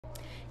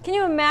Can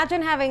you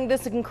imagine having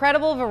this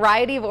incredible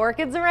variety of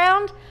orchids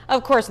around?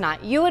 Of course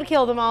not. You would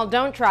kill them all.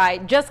 Don't try.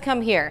 Just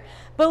come here.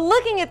 But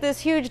looking at this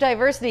huge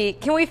diversity,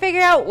 can we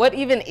figure out what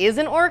even is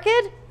an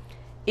orchid?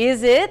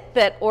 Is it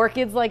that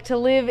orchids like to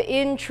live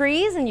in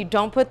trees and you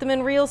don't put them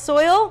in real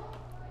soil?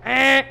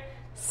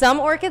 Some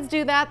orchids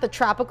do that, the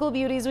tropical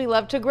beauties we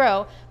love to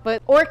grow,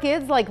 but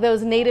orchids, like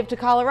those native to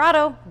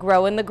Colorado,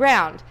 grow in the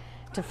ground.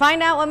 To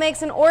find out what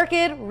makes an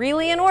orchid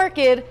really an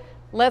orchid,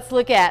 let's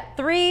look at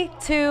 3,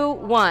 2,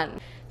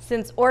 1.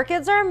 Since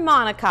orchids are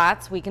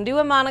monocots, we can do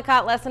a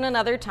monocot lesson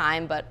another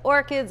time, but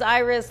orchids,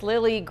 iris,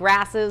 lily,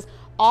 grasses,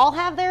 all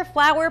have their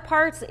flower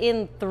parts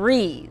in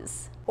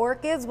threes.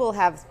 Orchids will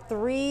have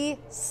 3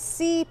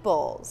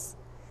 sepals.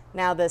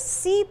 Now the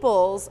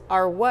sepals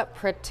are what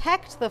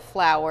protect the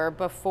flower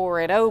before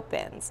it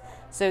opens.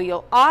 So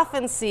you'll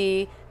often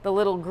see the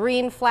little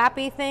green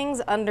flappy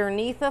things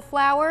underneath the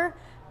flower,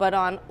 but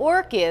on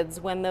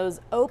orchids, when those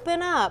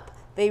open up,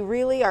 they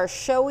really are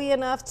showy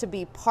enough to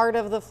be part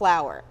of the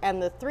flower, and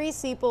the 3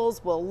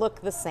 sepals will look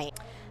the same.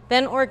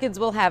 Then orchids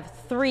will have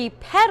 3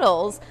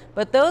 petals,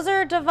 but those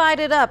are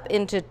divided up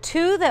into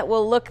 2 that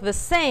will look the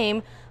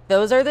same.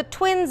 Those are the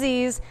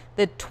twinsies.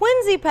 The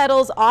twinsy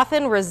petals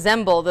often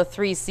resemble the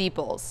 3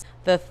 sepals.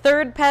 The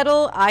 3rd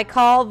petal I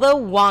call the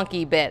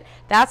wonky bit.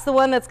 That's the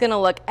one that's going to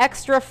look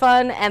extra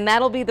fun, and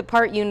that'll be the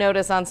part you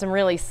notice on some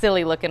really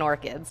silly looking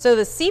orchids. So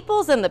the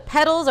sepals and the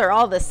petals are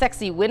all the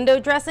sexy window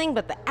dressing,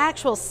 but the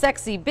actual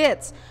sexy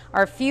bits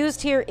are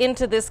fused here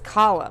into this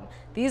column.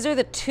 These are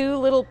the 2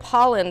 little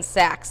pollen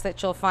sacs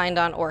that you'll find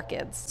on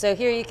orchids. So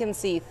here you can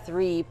see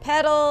 3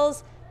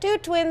 petals, 2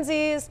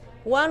 twinsies,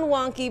 1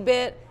 wonky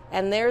bit,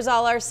 and there's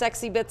all our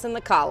sexy bits in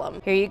the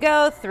column. Here you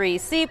go, 3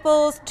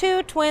 sepals,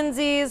 2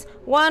 twinsies,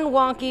 1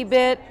 wonky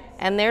bit,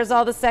 and there's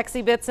all the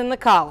sexy bits in the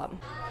column.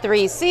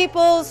 3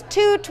 sepals,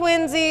 2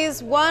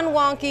 twinsies, 1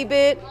 wonky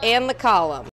bit, and the column.